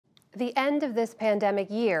The end of this pandemic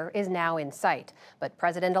year is now in sight, but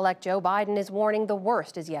President-elect Joe Biden is warning the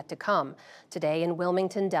worst is yet to come. Today in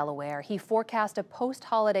Wilmington, Delaware, he forecast a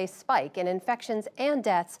post-holiday spike in infections and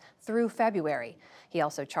deaths through February. He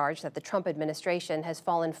also charged that the Trump administration has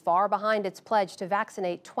fallen far behind its pledge to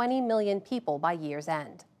vaccinate 20 million people by year's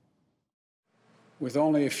end. With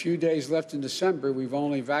only a few days left in December, we've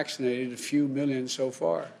only vaccinated a few million so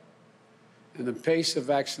far. And the pace of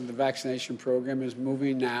the vaccination program is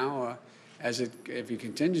moving now, if it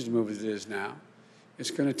continues to move as it is now.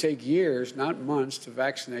 It's going to take years, not months, to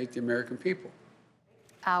vaccinate the American people.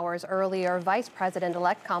 Hours earlier, Vice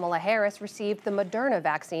President-elect Kamala Harris received the Moderna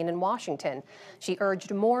vaccine in Washington. She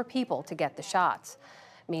urged more people to get the shots.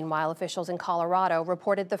 Meanwhile, officials in Colorado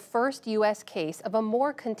reported the first U.S. case of a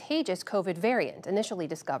more contagious COVID variant initially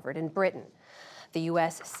discovered in Britain. The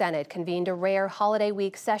U.S. Senate convened a rare holiday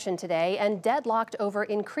week session today and deadlocked over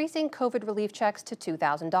increasing COVID relief checks to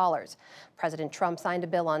 $2,000. President Trump signed a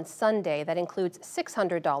bill on Sunday that includes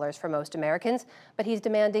 $600 for most Americans, but he's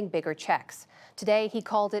demanding bigger checks. Today, he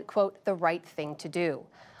called it, quote, the right thing to do.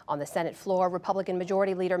 On the Senate floor, Republican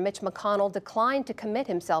Majority Leader Mitch McConnell declined to commit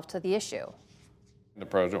himself to the issue. The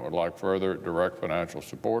President would like further direct financial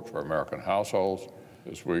support for American households.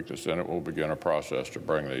 This week, the Senate will begin a process to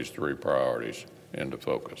bring these three priorities into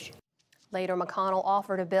focus. Later, McConnell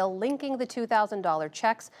offered a bill linking the $2,000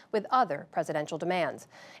 checks with other presidential demands.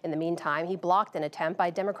 In the meantime, he blocked an attempt by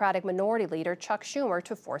Democratic Minority Leader Chuck Schumer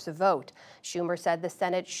to force a vote. Schumer said the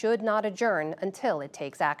Senate should not adjourn until it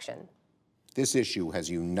takes action. This issue has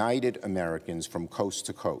united Americans from coast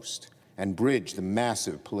to coast and bridged the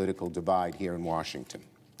massive political divide here in Washington.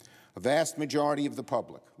 A vast majority of the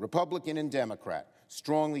public, Republican and Democrat,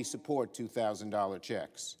 strongly support $2,000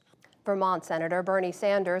 checks. Vermont Senator Bernie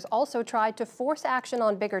Sanders also tried to force action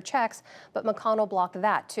on bigger checks, but McConnell blocked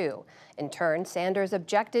that too. In turn, Sanders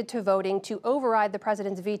objected to voting to override the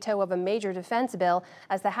president's veto of a major defense bill,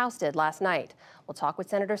 as the House did last night. We'll talk with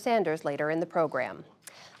Senator Sanders later in the program.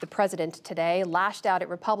 The president today lashed out at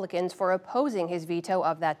Republicans for opposing his veto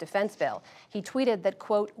of that defense bill. He tweeted that,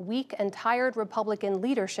 quote, weak and tired Republican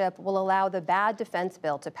leadership will allow the bad defense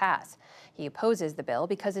bill to pass. He opposes the bill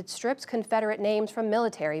because it strips Confederate names from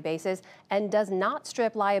military bases and does not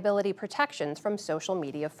strip liability protections from social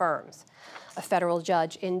media firms. A federal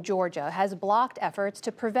judge in Georgia has blocked efforts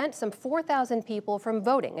to prevent some 4,000 people from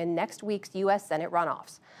voting in next week's U.S. Senate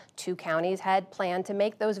runoffs. Two counties had planned to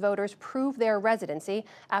make those voters prove their residency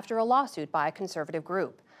after a lawsuit by a conservative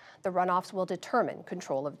group. The runoffs will determine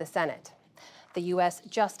control of the Senate. The U.S.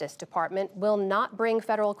 Justice Department will not bring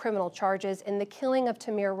federal criminal charges in the killing of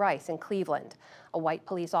Tamir Rice in Cleveland. A white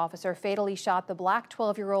police officer fatally shot the black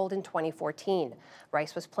 12-year-old in 2014.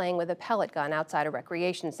 Rice was playing with a pellet gun outside a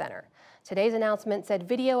recreation center. Today's announcement said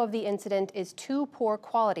video of the incident is too poor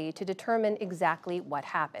quality to determine exactly what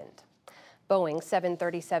happened. Boeing's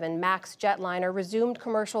 737 MAX jetliner resumed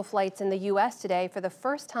commercial flights in the U.S. today for the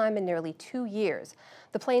first time in nearly 2 years.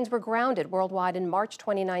 The planes were grounded worldwide in March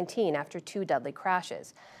 2019 after 2 deadly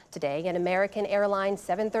crashes. Today, an American Airlines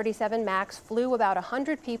 737 MAX flew about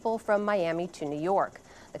 100 people from Miami to New York.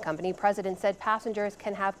 The company president said passengers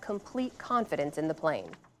can have complete confidence in the plane.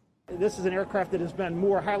 This is an aircraft that has been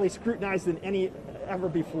more highly scrutinized than any ever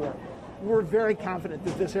before. We're very confident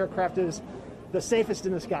that this aircraft is the safest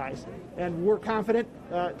in the skies, and we're confident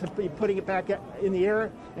to be putting it back in the air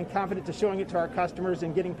and confident to showing it to our customers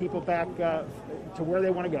and getting people back to where they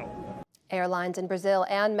want to go. Airlines in Brazil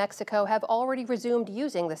and Mexico have already resumed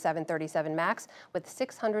using the 737 MAX with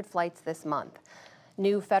 600 flights this month.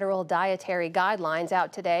 New federal dietary guidelines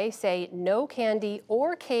out today say no candy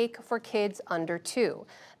or cake for kids under 2.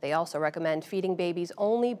 They also recommend feeding babies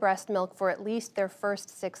only breast milk for at least their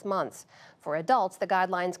first 6 months. For adults, the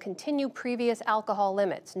guidelines continue previous alcohol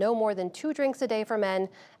limits, no more than 2 drinks a day for men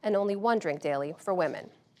and only 1 drink daily for women.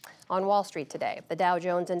 On Wall Street today, the Dow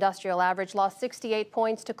Jones Industrial Average lost 68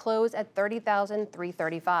 points to close at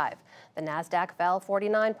 30,335. The Nasdaq fell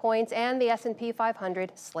 49 points and the S&P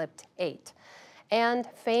 500 slipped 8. And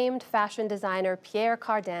famed fashion designer Pierre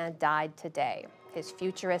Cardin died today. His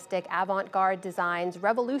futuristic avant-garde designs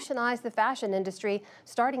revolutionized the fashion industry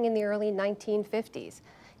starting in the early 1950s.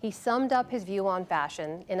 He summed up his view on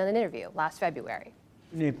fashion in an interview last February.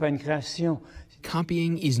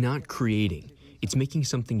 Copying is not creating. It's making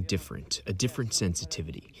something different, a different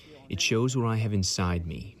sensitivity. It shows what I have inside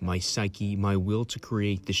me, my psyche, my will to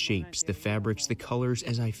create the shapes, the fabrics, the colors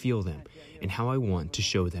as I feel them, and how I want to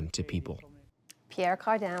show them to people. Pierre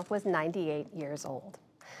Cardin was 98 years old.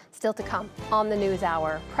 Still to come on the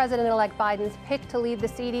NewsHour, President-elect Biden's pick to lead the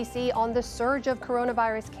CDC on the surge of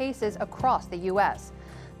coronavirus cases across the U.S.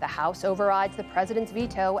 The House overrides the president's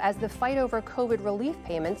veto as the fight over COVID relief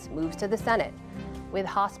payments moves to the Senate. With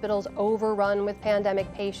hospitals overrun with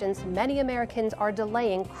pandemic patients, many Americans are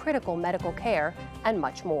delaying critical medical care and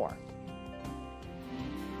much more.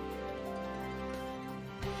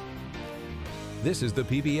 This is the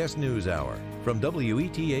PBS NewsHour from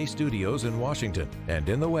WETA Studios in Washington and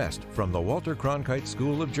in the West from the Walter Cronkite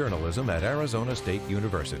School of Journalism at Arizona State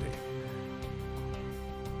University.